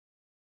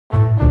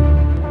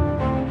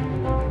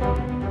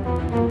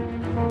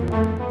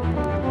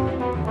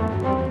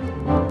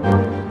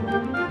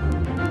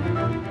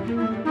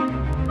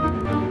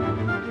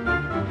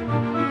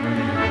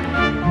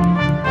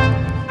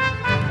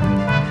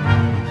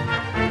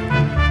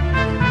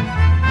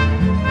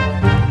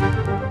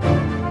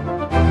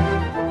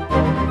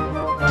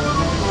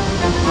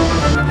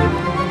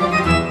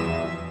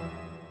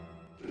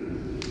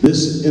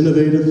This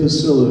innovative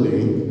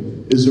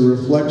facility is a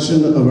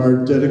reflection of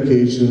our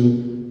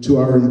dedication to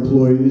our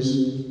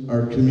employees,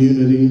 our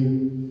community,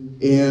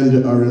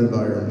 and our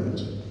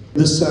environment.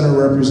 This center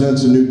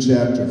represents a new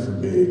chapter for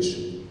Gage.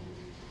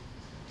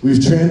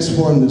 We've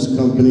transformed this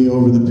company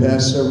over the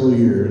past several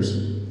years,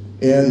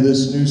 and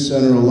this new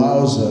center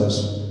allows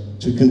us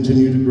to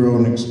continue to grow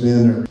and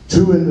expand.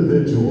 Two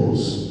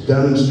individuals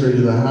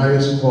demonstrated the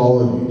highest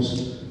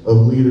qualities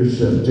of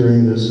leadership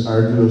during this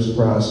arduous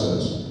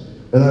process,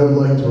 and I would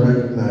like to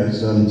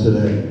recognize them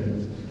today.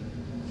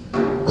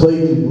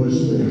 Clayton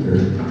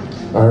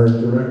Bushmaker, our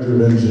Director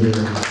of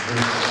Engineering.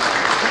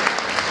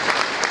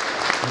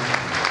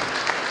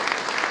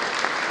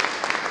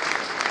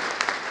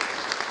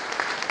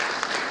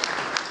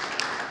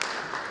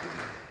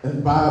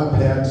 And Bob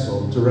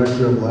Paxel,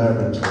 Director of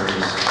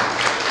Laboratories.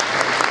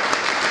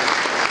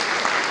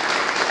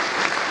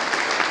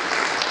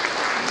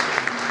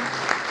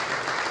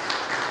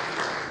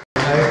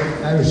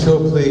 I'm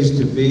so pleased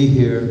to be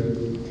here.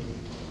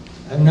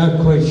 I'm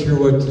not quite sure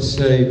what to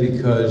say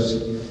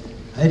because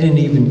I didn't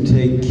even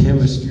take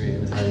chemistry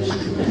in high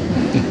school.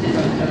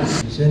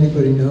 Does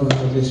anybody know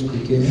how this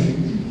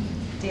began?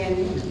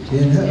 Dan,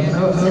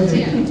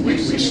 We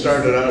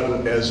started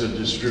out as a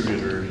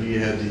distributor. He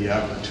had the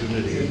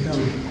opportunity to.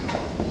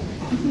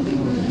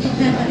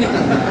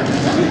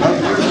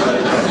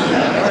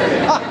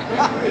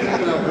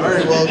 All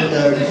right,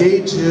 well,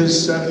 Gage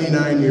is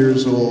 79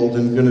 years old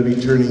and going to be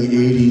turning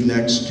 80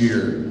 next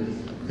year.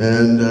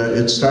 And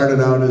it started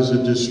out as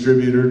a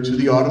distributor to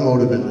the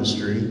automotive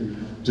industry,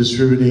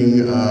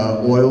 distributing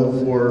oil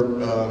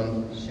for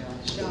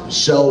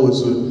Shell.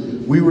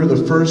 We were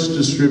the first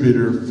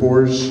distributor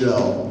for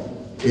Shell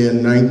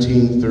in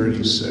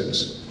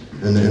 1936.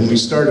 And we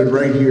started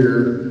right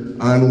here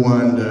on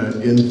Wanda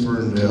in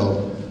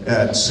Ferndale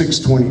at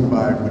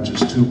 625, which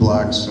is 2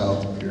 blocks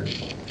south of here.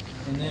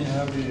 And then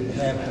how did it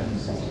happen?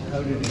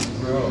 How did it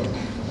grow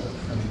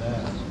from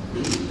that?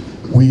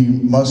 We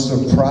must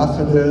have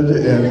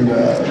profited and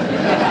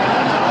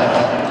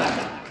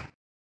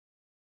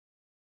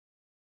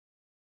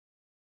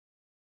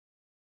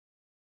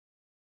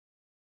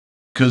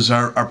because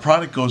our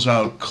product goes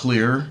out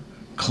clear,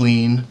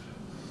 clean,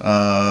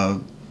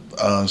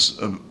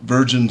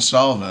 virgin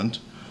solvent,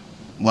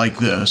 like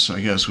this, I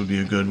guess would be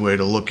a good way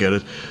to look at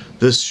it.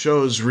 This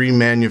shows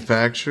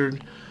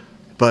remanufactured,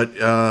 but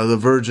the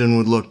virgin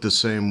would look the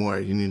same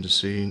way. You need to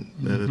see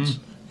that it's...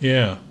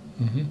 Yeah.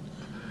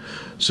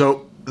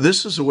 So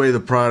this is the way the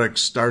product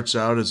starts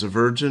out as a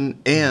virgin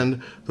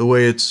and the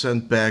way it's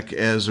sent back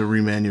as a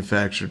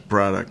remanufactured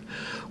product.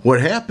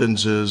 What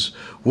happens is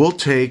we'll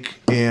take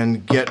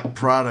and get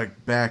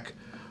product back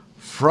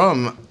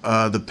from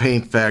the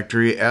paint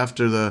factory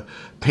after the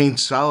paint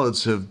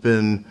solids have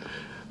been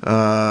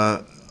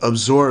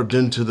absorbed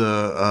into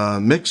the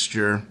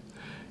mixture,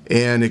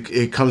 and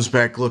it comes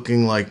back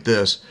looking like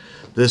this.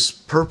 This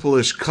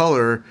purplish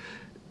color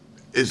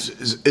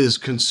is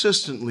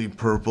consistently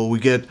purple. We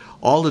get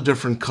all the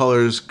different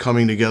colors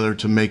coming together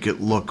to make it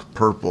look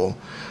purple.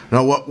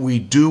 Now what we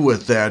do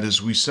with that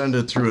is we send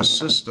it through a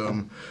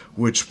system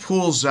which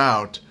pulls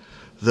out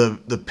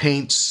the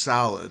paint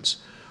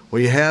solids.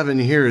 What you have in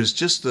here is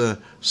just the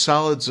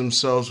solids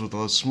themselves with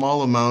a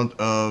small amount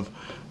of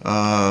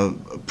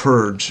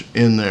purge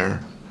in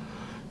there.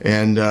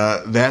 And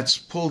that's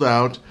pulled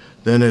out,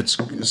 then it's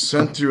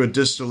sent through a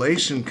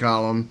distillation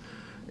column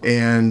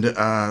and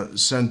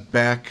sent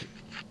back,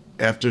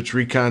 after it's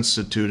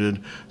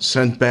reconstituted,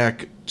 sent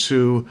back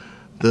to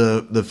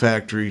the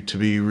factory to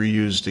be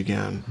reused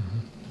again.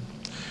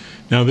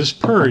 Now this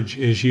purge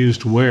is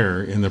used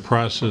where in the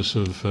process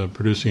of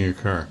producing a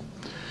car?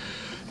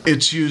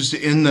 It's used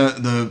in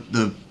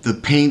the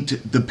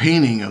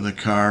painting of the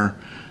car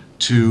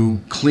to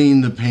clean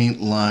the paint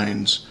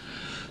lines.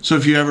 So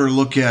if you ever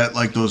look at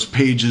like those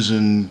pages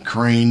in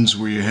Cranes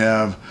where you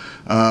have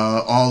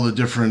all the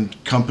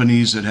different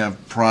companies that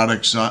have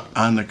products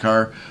on the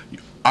car,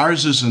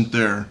 ours isn't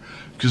there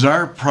because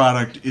our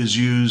product is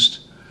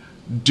used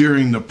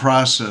during the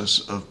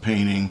process of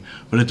painting,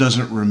 but it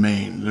doesn't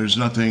remain. There's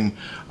nothing.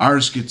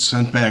 Ours gets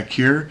sent back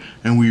here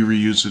and we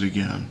reuse it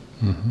again.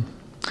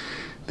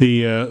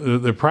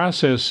 The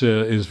process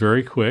is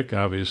very quick,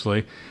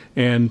 obviously,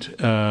 and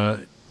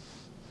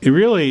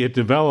it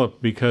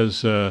developed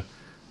because the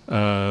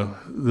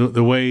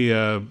way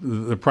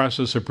the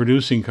process of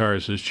producing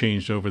cars has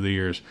changed over the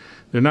years.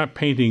 They're not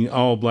painting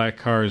all black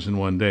cars in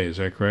one day. Is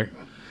that correct?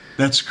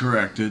 That's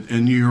correct,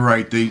 and you're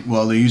right. They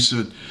used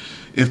to,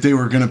 if they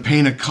were going to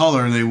paint a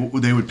color, they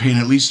would paint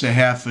at least a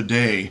half a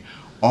day,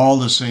 all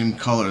the same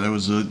color. That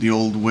was the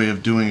old way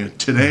of doing it.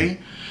 Today,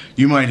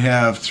 you might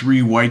have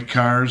 3 white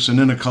cars and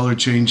then a color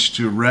change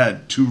to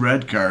red, 2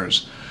 red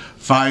cars,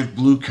 5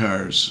 blue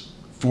cars,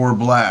 4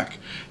 black.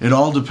 It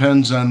all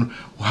depends on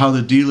how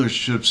the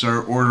dealerships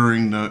are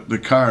ordering the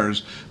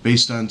cars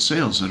based on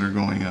sales that are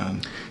going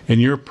on.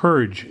 And your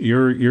purge,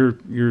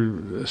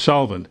 your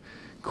solvent,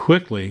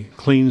 quickly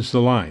cleans the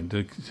line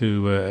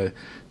to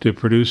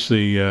produce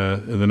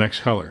the next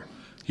color.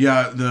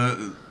 Yeah,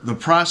 the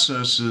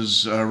process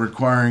is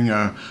requiring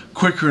a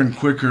quicker and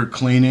quicker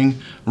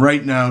cleaning.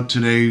 Right now,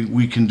 today,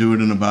 we can do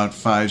it in about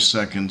 5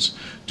 seconds,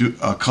 do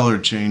a color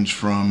change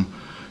from,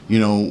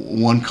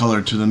 one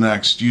color to the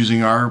next,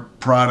 using our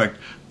product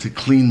to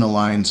clean the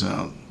lines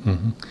out.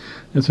 Mm-hmm.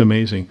 That's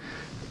amazing.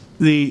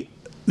 The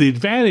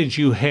advantage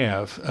you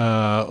have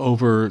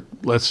over,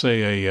 let's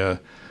say,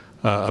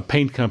 a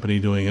paint company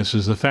doing this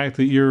is the fact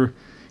that you're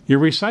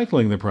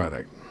recycling the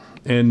product.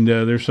 And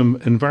there's some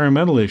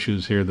environmental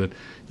issues here that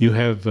you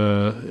have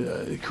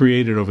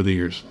created over the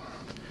years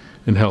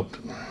and helped.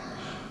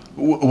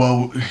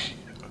 Well,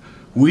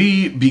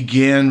 we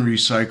began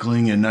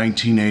recycling in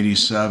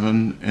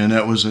 1987, and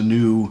that was a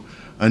new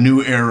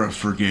era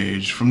for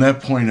Gage. From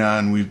that point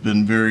on, we've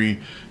been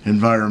very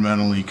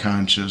environmentally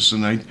conscious,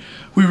 and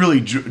we really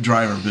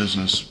drive our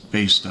business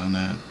based on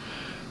that.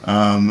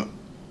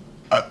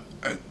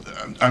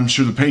 I'm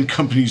sure the paint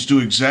companies do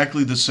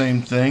exactly the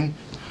same thing,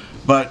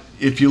 but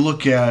if you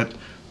look at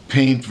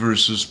paint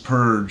versus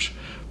purge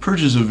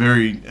is a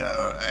very,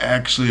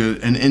 actually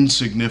an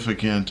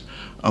insignificant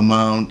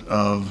amount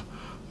of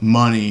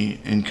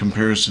money in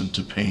comparison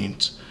to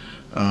paint.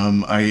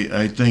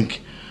 I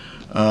think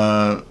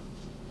our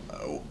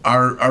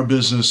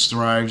business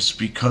thrives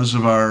because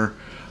of our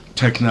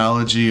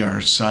technology,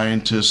 our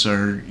scientists,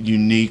 our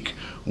unique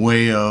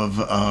way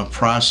of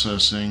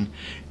processing,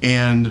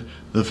 and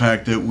the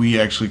fact that we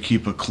actually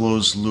keep a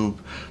closed loop.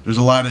 There's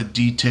a lot of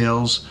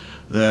details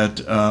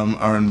that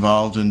are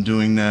involved in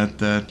doing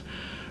that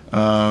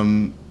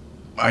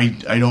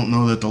I don't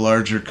know that the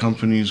larger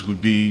companies would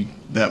be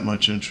that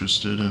much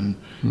interested in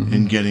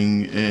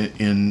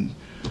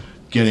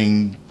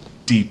getting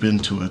deep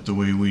into it the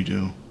way we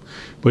do.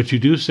 But you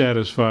do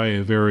satisfy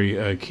a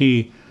very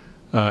key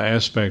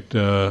aspect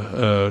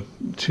to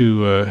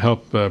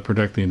help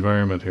protect the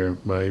environment here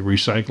by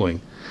recycling.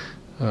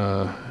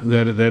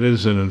 That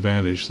is an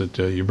advantage that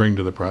you bring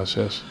to the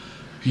process.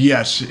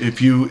 Yes,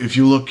 if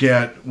you look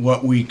at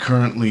what we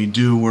currently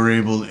do, we're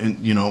able, it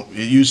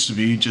used to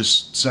be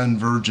just send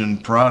virgin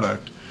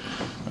product.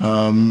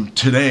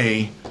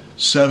 Today,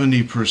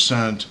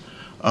 70%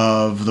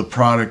 of the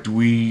product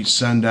we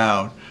send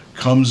out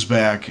comes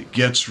back,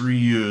 gets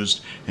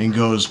reused, and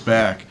goes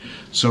back.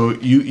 So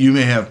you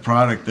may have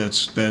product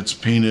that's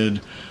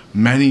painted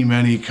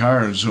many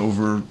cars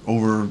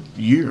over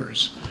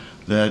years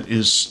that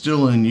is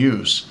still in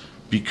use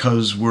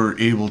because we're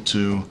able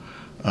to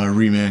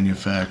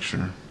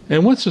remanufacture.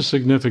 And what's the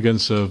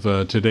significance of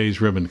today's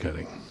ribbon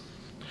cutting?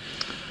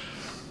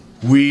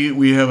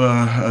 We have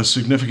a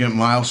significant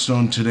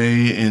milestone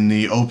today in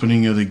the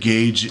opening of the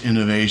Gage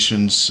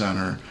Innovation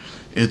Center.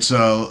 It's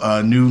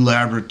a new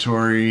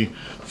laboratory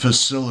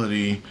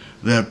facility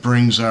that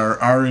brings our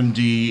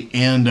R&D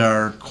and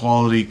our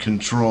quality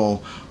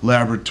control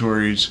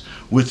laboratories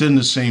within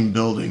the same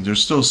building. They're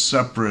still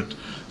separate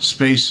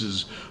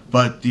spaces,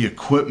 but the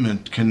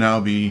equipment can now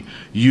be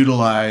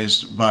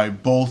utilized by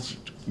both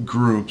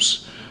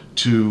groups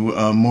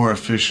to more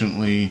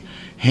efficiently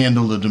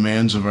handle the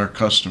demands of our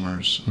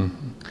customers.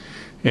 Mm-hmm.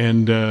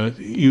 And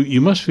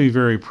you must be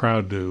very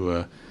proud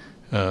to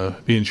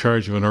be in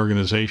charge of an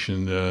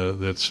organization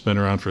that's been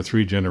around for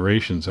 3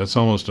 generations. That's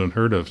almost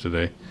unheard of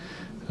today.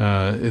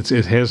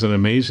 It has an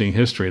amazing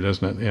history,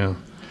 doesn't it? Yeah.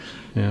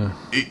 Yeah,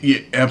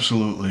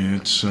 absolutely.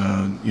 It's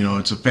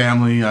it's a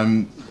family.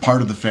 I'm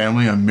part of the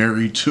family. I'm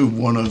married to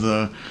one of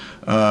the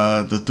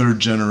 3rd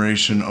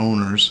generation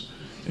owners,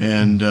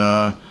 and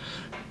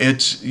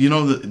it's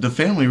the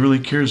family really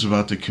cares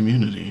about the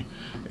community,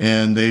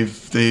 and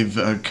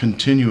they've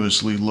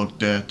continuously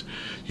looked at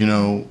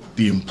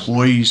the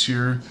employees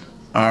here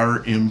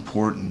are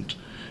important,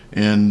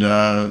 and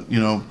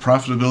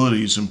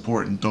profitability is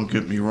important. Don't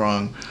get me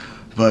wrong,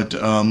 but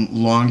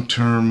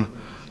long-term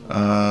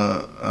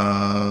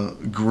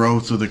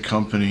growth of the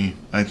company,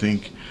 I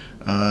think,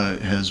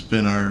 has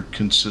been our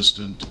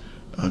consistent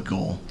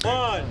goal.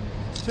 1,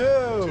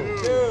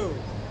 2,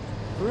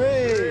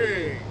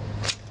 3.